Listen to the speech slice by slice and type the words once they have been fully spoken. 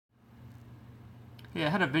Hey, I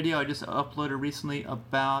had a video I just uploaded recently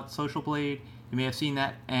about Social Blade. You may have seen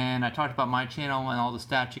that, and I talked about my channel and all the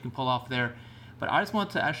stats you can pull off there. But I just want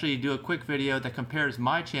to actually do a quick video that compares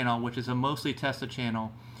my channel, which is a mostly Tesla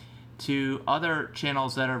channel, to other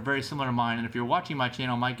channels that are very similar to mine. And if you're watching my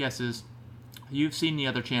channel, my guess is you've seen the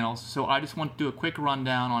other channels. So I just want to do a quick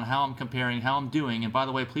rundown on how I'm comparing, how I'm doing. And by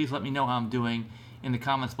the way, please let me know how I'm doing in the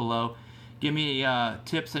comments below. Give me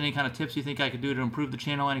tips, any kind of tips you think I could do to improve the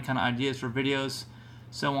channel, any kind of ideas for videos,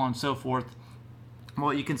 so on and so forth.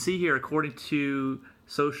 Well, you can see here, according to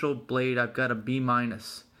Social Blade, I've got a B-.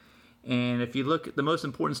 And if you look at the most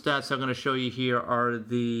important stats I'm going to show you here are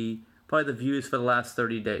probably the views for the last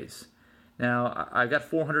 30 days. Now, I got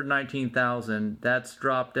 419,000. That's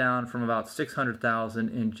dropped down from about 600,000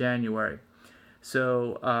 in January.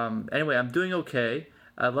 So anyway, I'm doing okay.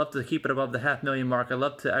 I'd love to keep it above the 500,000 mark. I'd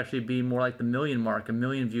love to actually be more like the 1,000,000 mark,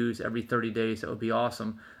 1,000,000 views every 30 days. That would be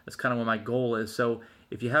awesome. That's kind of what my goal is. So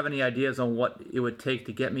if you have any ideas on what it would take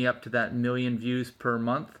to get me up to that 1,000,000 views per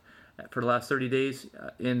month for the last 30 days,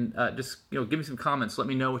 just give me some comments. Let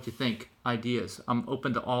me know what you think. Ideas. I'm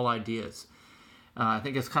open to all ideas. I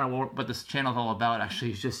think that's kind of what this channel is all about.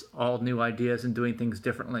 Actually, it's just all new ideas and doing things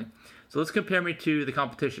differently. So let's compare me to the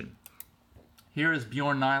competition. Here is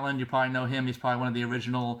Bjorn Nyland. You probably know him. He's probably one of the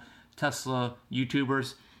original Tesla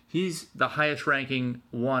YouTubers. He's the highest ranking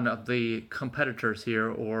one of the competitors here,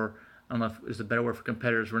 or I don't know if there's a better word for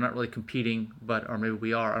competitors. We're not really competing, or maybe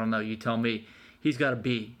we are. I don't know. You tell me. He's got a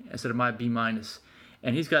B instead of my B-.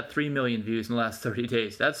 And he's got 3 million views in the last 30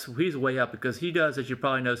 days. He's way up because he does, as you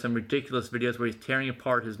probably know, some ridiculous videos where he's tearing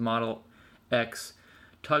apart his Model X,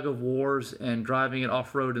 tug of wars, and driving it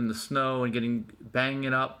off-road in the snow and banging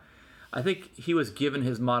it up. I think he was given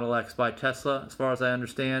his Model X by Tesla, as far as I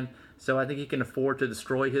understand. So I think he can afford to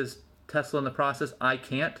destroy his Tesla in the process. I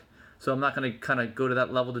can't. So I'm not going to kind of go to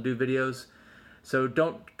that level to do videos. So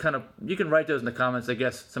you can write those in the comments, I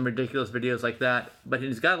guess, some ridiculous videos like that. But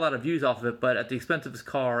he's got a lot of views off of it, but at the expense of his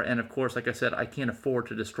car. And of course, like I said, I can't afford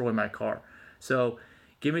to destroy my car. So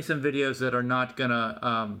give me some videos that are not going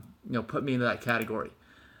to put me into that category.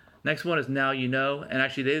 Next one is Now You Know, and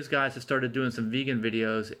actually those guys have started doing some vegan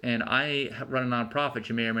videos, and I run a nonprofit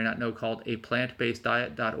you may or may not know called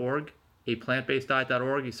aplantbaseddiet.org.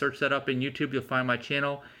 aplantbaseddiet.org. You search that up in YouTube, you'll find my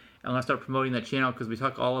channel. I'm going to start promoting that channel because we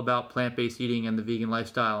talk all about plant-based eating and the vegan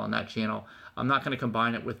lifestyle on that channel. I'm not going to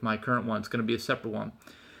combine it with my current one. It's going to be a separate one.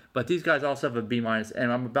 But these guys also have a B-,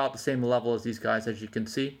 and I'm about the same level as these guys, as you can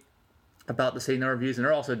see. About the same number of views, and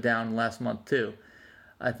they're also down last month too.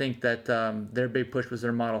 I think that their big push was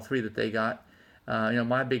their Model 3 that they got.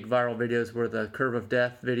 My big viral videos were the Curve of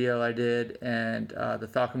Death video I did, and the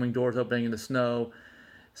Falcon Wing doors opening in the snow.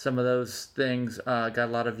 Some of those things got a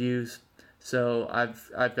lot of views. So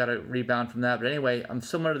I've got to rebound from that. But anyway, I'm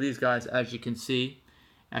similar to these guys, as you can see.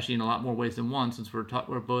 Actually, in a lot more ways than one, since we're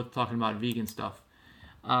both talking about vegan stuff.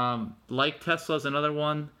 Like Tesla is another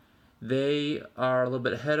one. They are a little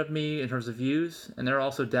bit ahead of me in terms of views, and they're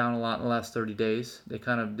also down a lot in the last 30 days. They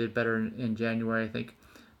kind of did better in January, I think.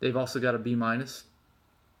 They've also got a B-.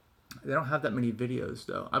 They don't have that many videos,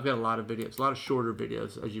 though. I've got a lot of videos, a lot of shorter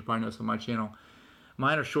videos, as you probably notice on my channel.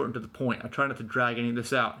 Mine are shortened to the point. I try not to drag any of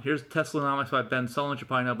this out. Here's Teslanomics by Ben Sullivan. You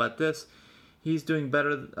probably know about this. He's doing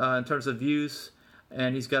better in terms of views,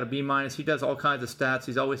 and he's got a B-. He does all kinds of stats.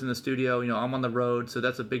 He's always in the studio. I'm on the road, so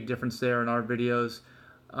that's a big difference there in our videos.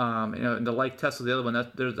 And the Like Tesla, the other one,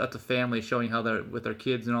 that's a family showing how they're with their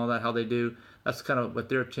kids and all that, how they do. That's kind of what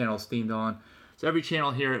their channel is themed on. So every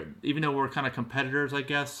channel here, even though we're kind of competitors, I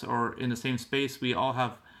guess, or in the same space, we all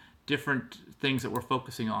have different things that we're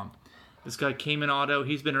focusing on. This guy, Cayman Auto,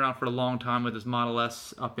 he's been around for a long time with his Model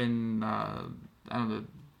S up in, I don't know,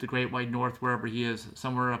 the Great White North, wherever he is,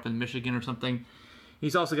 somewhere up in Michigan or something.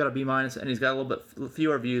 He's also got a B-, and he's got a little bit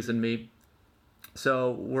fewer views than me.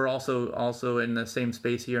 So we're also in the same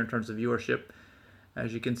space here in terms of viewership,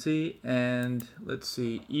 as you can see. And let's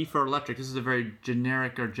see, E for Electric. This is a very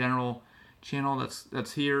generic or general channel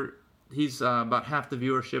that's here. He's about half the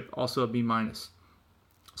viewership, also a B-.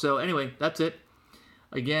 So anyway, that's it.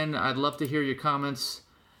 Again, I'd love to hear your comments,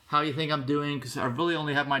 how you think I'm doing, because I really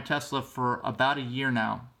only have my Tesla for about a year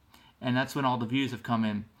now, and that's when all the views have come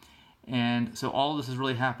in. And so all of this has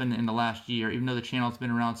really happened in the last year, even though the channel's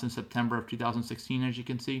been around since September of 2016, as you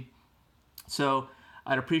can see. So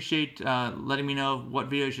I'd appreciate letting me know what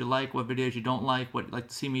videos you like, what videos you don't like, what you'd like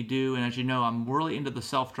to see me do. And as you know, I'm really into the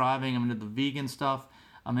self-driving, I'm into the vegan stuff,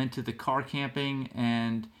 I'm into the car camping,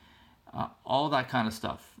 and all that kind of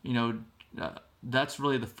stuff. That's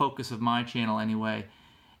really the focus of my channel anyway.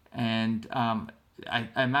 And I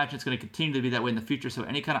imagine it's going to continue to be that way in the future. So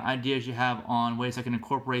any kind of ideas you have on ways I can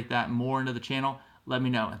incorporate that more into the channel, let me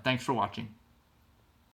know. And thanks for watching.